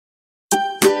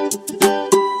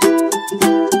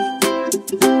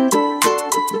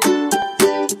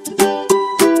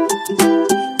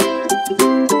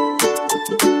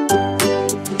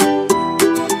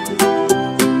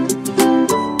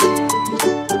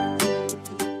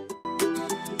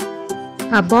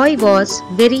A boy was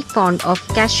very fond of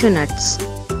cashew nuts.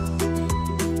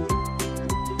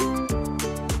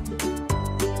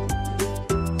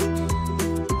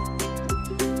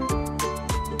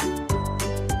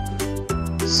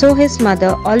 So his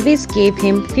mother always gave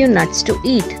him few nuts to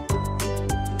eat.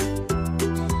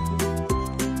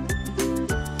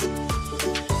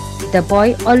 The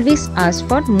boy always asked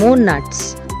for more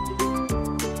nuts.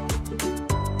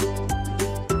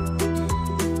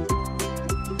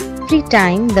 Every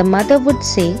time the mother would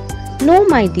say, "No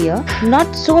my dear,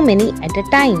 not so many at a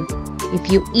time.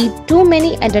 If you eat too many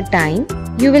at a time,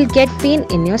 you will get pain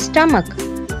in your stomach."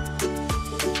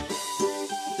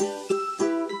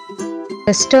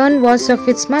 The stern words of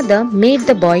his mother made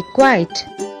the boy quiet.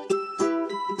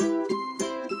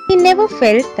 He never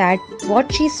felt that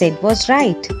what she said was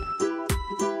right.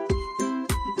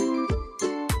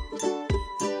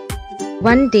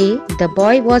 One day, the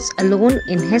boy was alone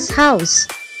in his house.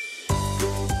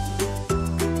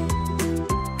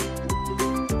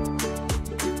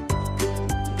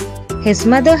 His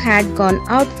mother had gone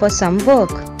out for some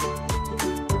work.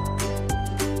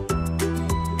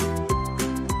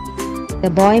 The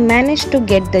boy managed to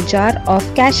get the jar of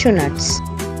cashew nuts.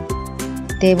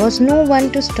 There was no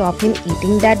one to stop him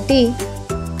eating that day,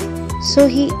 so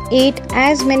he ate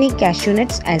as many cashew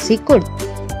nuts as he could.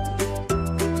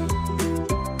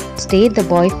 Next day, the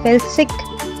boy felt sick.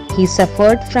 He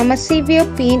suffered from a severe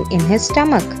pain in his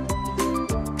stomach.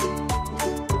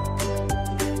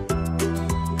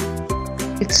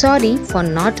 He felt sorry for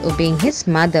not obeying his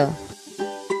mother.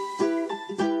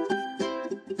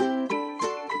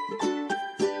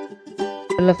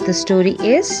 The moral of the story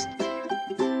is,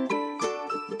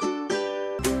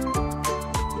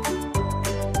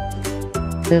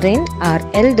 children, our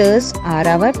elders are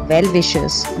our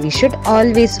well-wishers. We should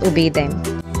always obey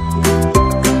them.